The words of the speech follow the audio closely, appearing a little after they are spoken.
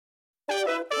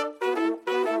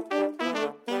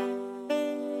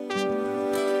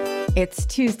It's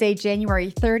Tuesday, January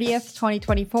 30th,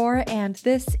 2024, and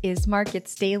this is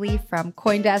Markets Daily from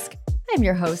CoinDesk. I'm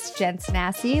your host, Jen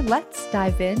Sanasi. Let's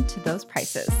dive into those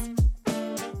prices.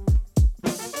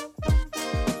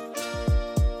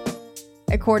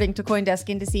 According to CoinDesk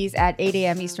indices at 8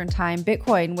 a.m. Eastern Time,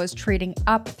 Bitcoin was trading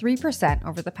up 3%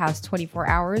 over the past 24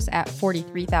 hours at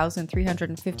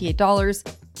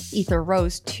 $43,358. Ether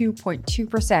rose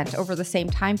 2.2% over the same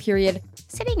time period,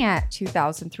 sitting at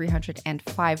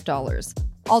 $2,305.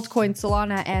 Altcoin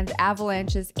Solana and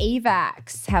Avalanche's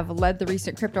AVAX have led the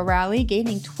recent crypto rally,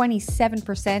 gaining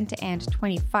 27% and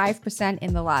 25%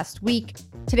 in the last week.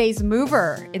 Today's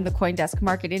mover in the CoinDesk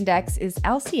Market Index is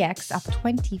LCX, up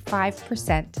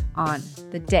 25% on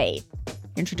the day.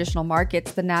 In traditional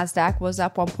markets, the Nasdaq was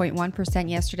up 1.1%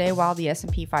 yesterday, while the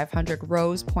S&P 500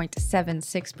 rose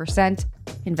 0.76%.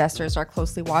 Investors are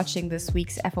closely watching this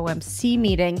week's FOMC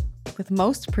meeting, with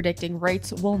most predicting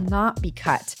rates will not be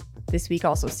cut. This week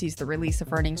also sees the release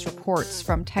of earnings reports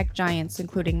from tech giants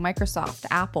including Microsoft,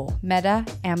 Apple, Meta,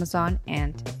 Amazon,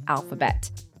 and Alphabet.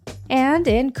 And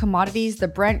in commodities, the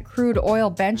Brent crude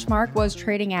oil benchmark was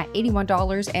trading at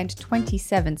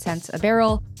 $81.27 a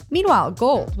barrel. Meanwhile,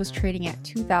 gold was trading at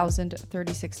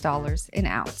 $2,036 an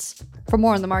ounce. For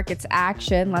more on the market's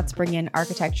action, let's bring in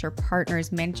Architecture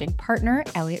Partners Managing Partner,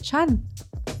 Elliot Chun.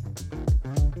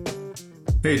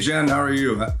 Hey, Jen, how are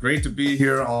you? Great to be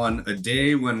here on a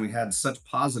day when we had such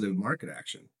positive market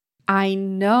action. I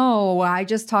know. I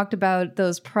just talked about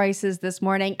those prices this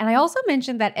morning. And I also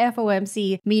mentioned that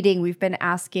FOMC meeting. We've been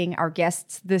asking our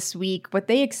guests this week what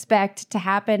they expect to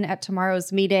happen at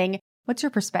tomorrow's meeting. What's your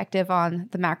perspective on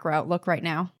the macro outlook right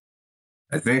now?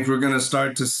 I think we're going to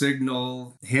start to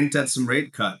hint at some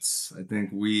rate cuts. I think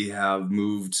we have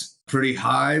moved pretty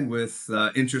high with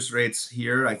interest rates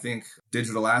here. I think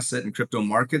digital asset and crypto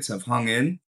markets have hung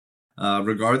in.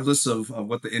 Regardless of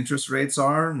what the interest rates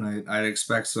are. And I'd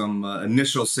expect some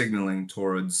initial signaling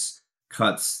towards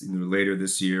cuts either later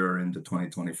this year or into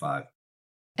 2025.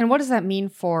 And what does that mean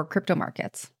for crypto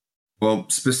markets? Well,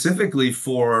 specifically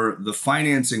for the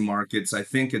financing markets, I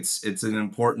think it's an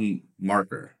important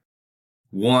marker.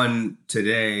 One,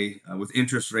 today, with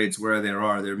interest rates where they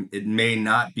are, it may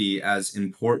not be as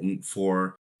important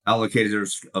for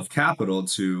allocators of capital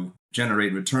to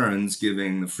generate returns,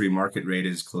 given the free market rate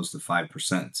is close to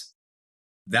 5%.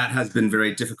 That has been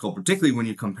very difficult, particularly when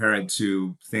you compare it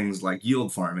to things like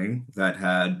yield farming that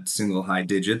had single high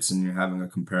digits, and you're having a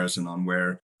comparison on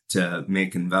where to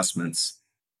make investments.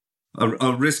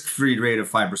 A risk-free rate of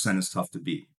 5% is tough to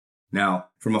beat. Now,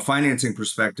 from a financing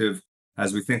perspective,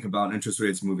 as we think about interest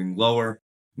rates moving lower,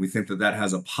 we think that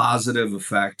has a positive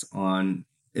effect on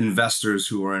investors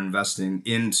who are investing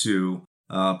into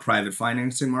private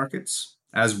financing markets,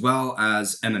 as well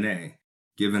as M&A,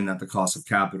 given that the cost of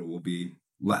capital will be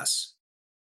less.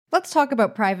 Let's talk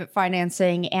about private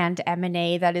financing and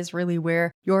M&A. That is really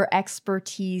where your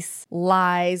expertise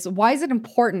lies. Why is it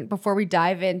important, before we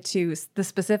dive into the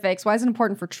specifics, why is it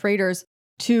important for traders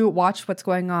to watch what's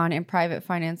going on in private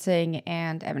financing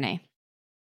and M&A?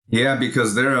 Yeah,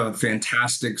 because they're a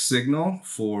fantastic signal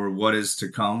for what is to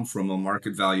come from a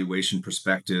market valuation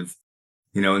perspective.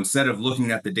 You know, instead of looking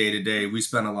at the day-to-day, we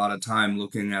spend a lot of time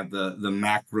looking at the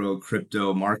macro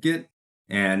crypto market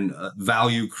and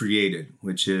value created,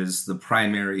 which is the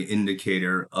primary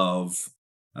indicator of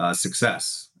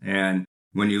success. And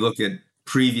when you look at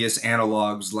previous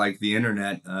analogs like the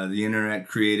internet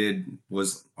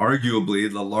was arguably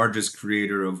the largest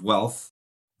creator of wealth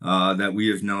that we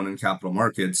have known in capital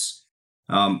markets.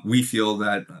 We feel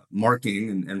that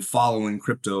marking and following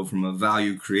crypto from a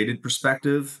value created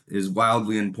perspective is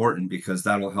wildly important, because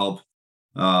that'll help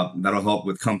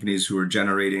with companies who are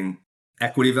generating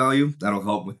equity value. That'll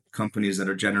help with companies that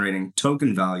are generating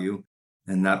token value.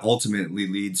 And that ultimately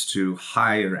leads to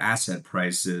higher asset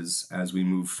prices as we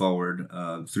move forward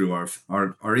through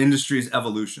our industry's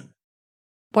evolution.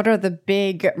 What are the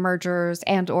big mergers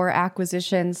and or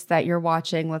acquisitions that you're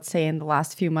watching, let's say, in the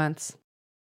last few months?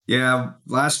 Yeah,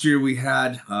 last year we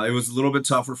had, it was a little bit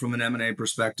tougher from an M&A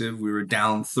perspective. We were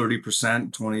down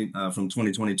 30% from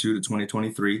 2022 to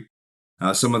 2023.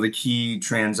 Some of the key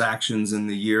transactions in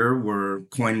the year were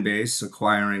Coinbase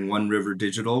acquiring One River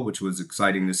Digital, which was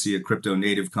exciting to see a crypto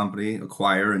native company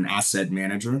acquire an asset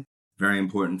manager. Very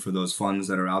important for those funds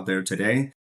that are out there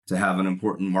today to have an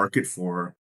important market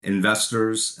for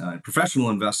investors, professional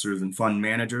investors and fund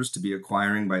managers to be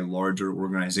acquiring by larger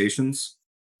organizations.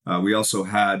 We also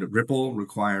had Ripple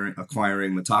acquiring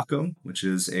Mataco, which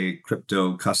is a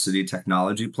crypto custody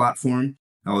technology platform.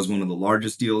 That was one of the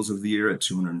largest deals of the year at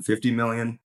 $250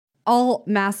 million. All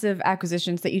massive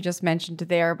acquisitions that you just mentioned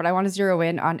there, but I want to zero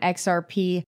in on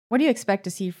XRP. What do you expect to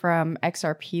see from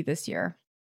XRP this year?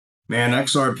 Man,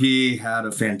 XRP had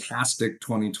a fantastic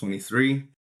 2023.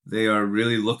 They are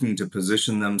really looking to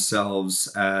position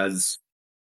themselves as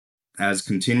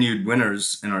continued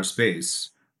winners in our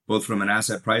space, both from an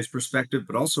asset price perspective,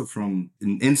 but also from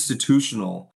an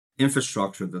institutional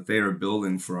infrastructure that they are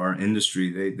building for our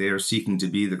industry. They are seeking to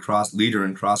be the leader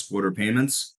in cross-border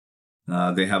payments.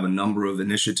 They have a number of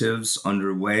initiatives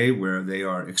underway where they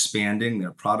are expanding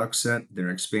their product set. They're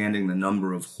expanding the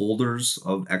number of holders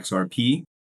of XRP,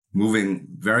 moving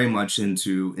very much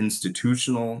into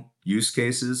institutional use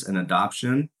cases and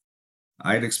adoption.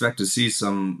 I'd expect to see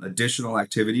some additional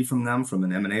activity from them from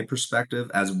an M&A perspective,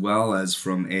 as well as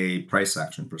from a price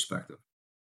action perspective.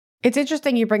 It's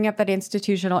interesting you bring up that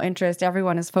institutional interest.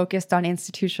 Everyone is focused on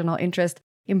institutional interest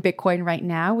in Bitcoin right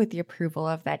now with the approval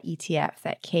of that ETF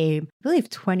that came, I believe,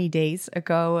 20 days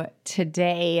ago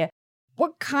today.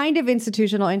 What kind of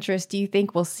institutional interest do you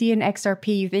think we'll see in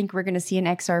XRP? You think we're going to see an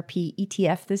XRP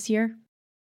ETF this year?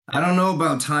 I don't know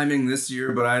about timing this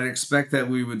year, but I'd expect that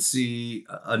we would see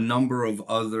a number of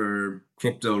other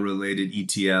crypto-related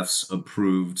ETFs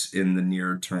approved in the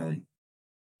near term.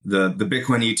 The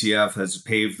Bitcoin ETF has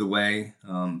paved the way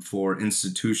for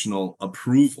institutional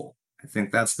approval. I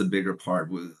think that's the bigger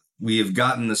part. We have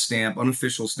gotten the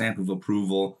unofficial stamp of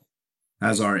approval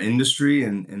as our industry,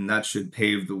 and that should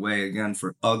pave the way again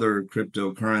for other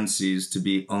cryptocurrencies to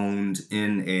be owned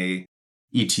in a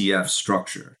ETF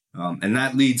structure. And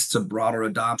that leads to broader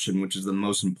adoption, which is the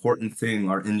most important thing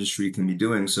our industry can be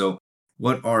doing. So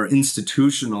what are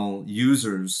institutional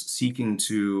users seeking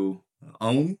to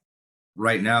own?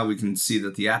 Right now, we can see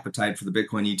that the appetite for the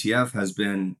Bitcoin ETF has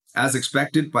been as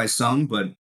expected by some,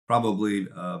 but probably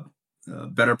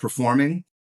better performing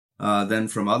than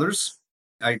from others.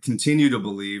 I continue to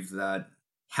believe that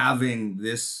having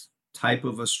this type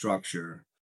of a structure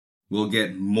will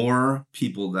get more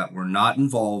people that were not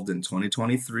involved in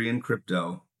 2023 in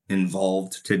crypto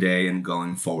involved today and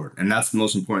going forward. And that's the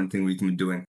most important thing we can be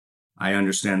doing. I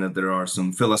understand that there are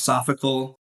some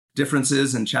philosophical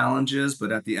differences and challenges,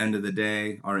 but at the end of the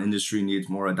day, our industry needs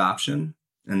more adoption.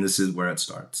 And this is where it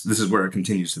starts. This is where it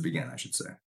continues to begin, I should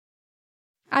say.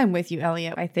 I'm with you,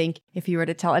 Elliot. I think if you were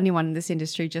to tell anyone in this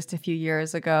industry just a few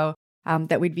years ago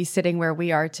that we'd be sitting where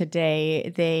we are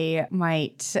today, they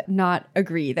might not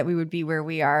agree that we would be where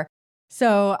we are.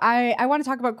 So I want to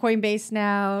talk about Coinbase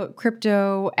now,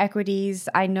 crypto equities.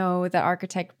 I know that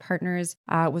Architect Partners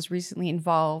was recently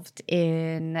involved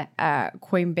in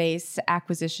Coinbase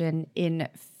acquisition in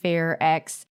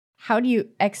FairX. How do you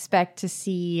expect to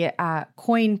see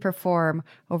Coin perform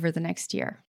over the next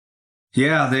year?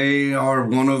 Yeah, they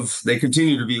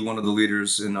continue to be one of the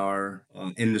leaders in our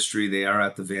industry. They are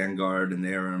at the vanguard and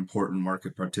they are an important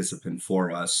market participant for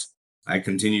us. I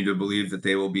continue to believe that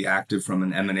they will be active from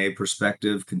an M&A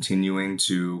perspective, continuing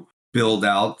to build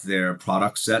out their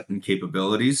product set and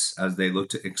capabilities as they look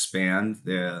to expand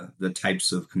the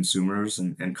types of consumers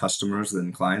and customers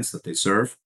and clients that they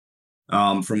serve.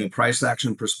 From a price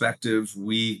action perspective,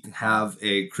 we have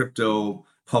a crypto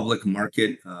public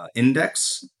market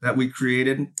index that we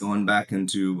created going back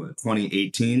into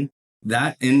 2018.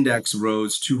 That index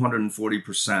rose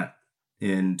 240%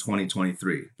 in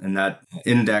 2023. And that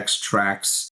index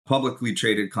tracks publicly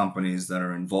traded companies that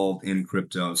are involved in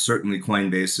crypto. Certainly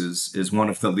Coinbase is one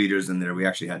of the leaders in there. We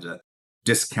actually had to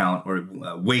discount or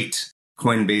weight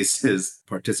Coinbase's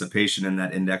participation in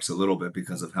that index a little bit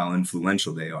because of how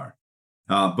influential they are.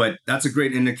 But that's a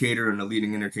great indicator and a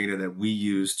leading indicator that we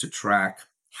use to track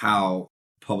how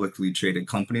publicly traded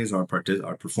companies are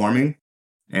performing.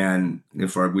 And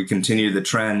if we continue the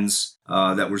trends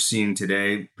that we're seeing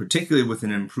today, particularly with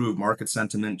an improved market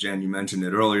sentiment, Jen, you mentioned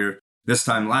it earlier. This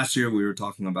time last year, we were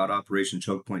talking about Operation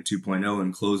Choke Point 2.0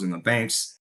 and closing of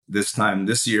banks. This time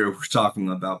this year, we're talking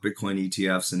about Bitcoin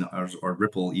ETFs and our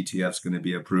Ripple ETFs going to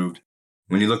be approved.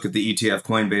 When you look at the ETF,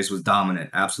 Coinbase was dominant,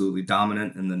 absolutely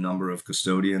dominant in the number of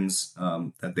custodians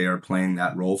that they are playing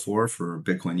that role for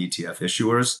Bitcoin ETF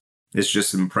issuers. It's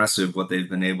just impressive what they've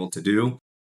been able to do,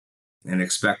 and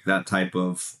expect that type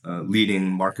of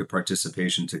leading market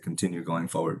participation to continue going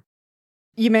forward.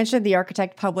 You mentioned the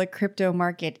Architect Public Crypto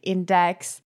Market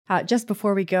Index. Just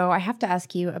before we go, I have to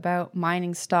ask you about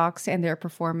mining stocks and their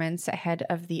performance ahead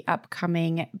of the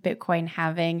upcoming Bitcoin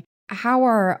halving. How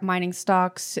are mining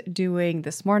stocks doing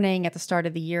this morning at the start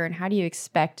of the year, and how do you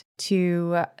expect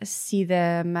to see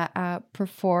them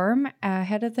perform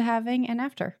ahead of the halving and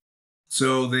after?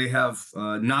 So they have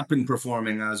not been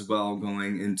performing as well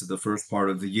going into the first part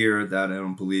of the year. That I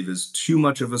don't believe is too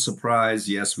much of a surprise.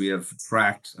 Yes, we have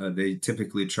tracked, they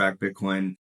typically track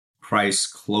Bitcoin price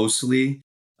closely.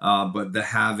 but the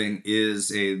halving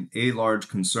is a large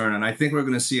concern. And I think we're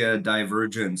going to see a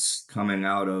divergence coming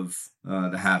out of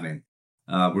the halving.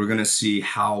 We're going to see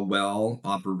how well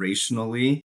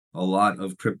operationally a lot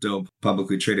of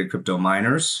publicly traded crypto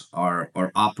miners are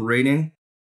operating.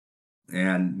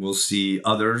 And we'll see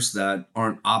others that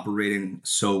aren't operating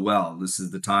so well. This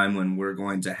is the time when we're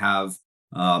going to have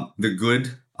the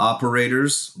good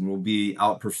operators will be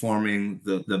outperforming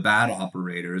the bad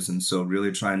operators. And so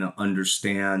really trying to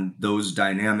understand those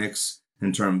dynamics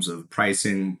in terms of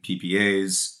pricing,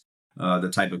 PPAs, the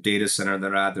type of data center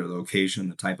they're at, their location,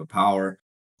 the type of power.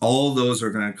 All those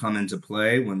are going to come into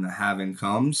play when the halving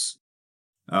comes.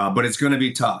 But it's going to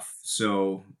be tough.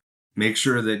 So make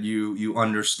sure that you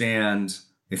understand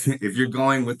if you're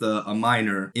going with a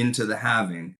miner into the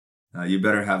halving, you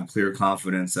better have clear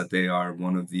confidence that they are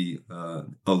one of the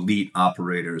elite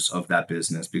operators of that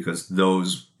business, because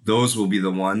those will be the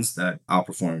ones that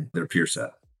outperform their peer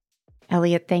set.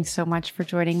 Elliot, thanks so much for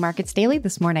joining Markets Daily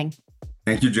this morning.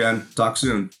 Thank you, Jen. Talk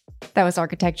soon. That was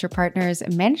Architecture Partners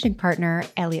Managing Partner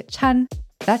Elliot Chun.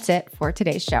 That's it for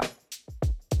today's show.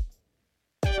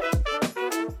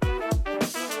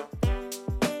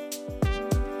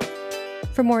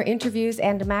 For more interviews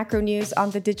and macro news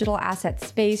on the digital asset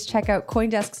space, check out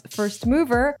CoinDesk's First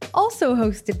Mover, also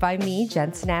hosted by me,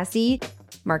 Jen Sanasi.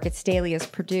 Markets Daily is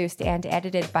produced and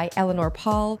edited by Eleanor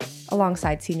Paul,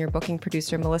 alongside senior booking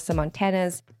producer Melissa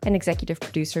Montanez and executive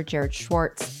producer Jared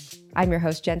Schwartz. I'm your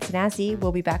host, Jen Sanasi.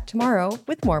 We'll be back tomorrow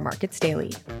with more Markets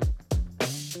Daily.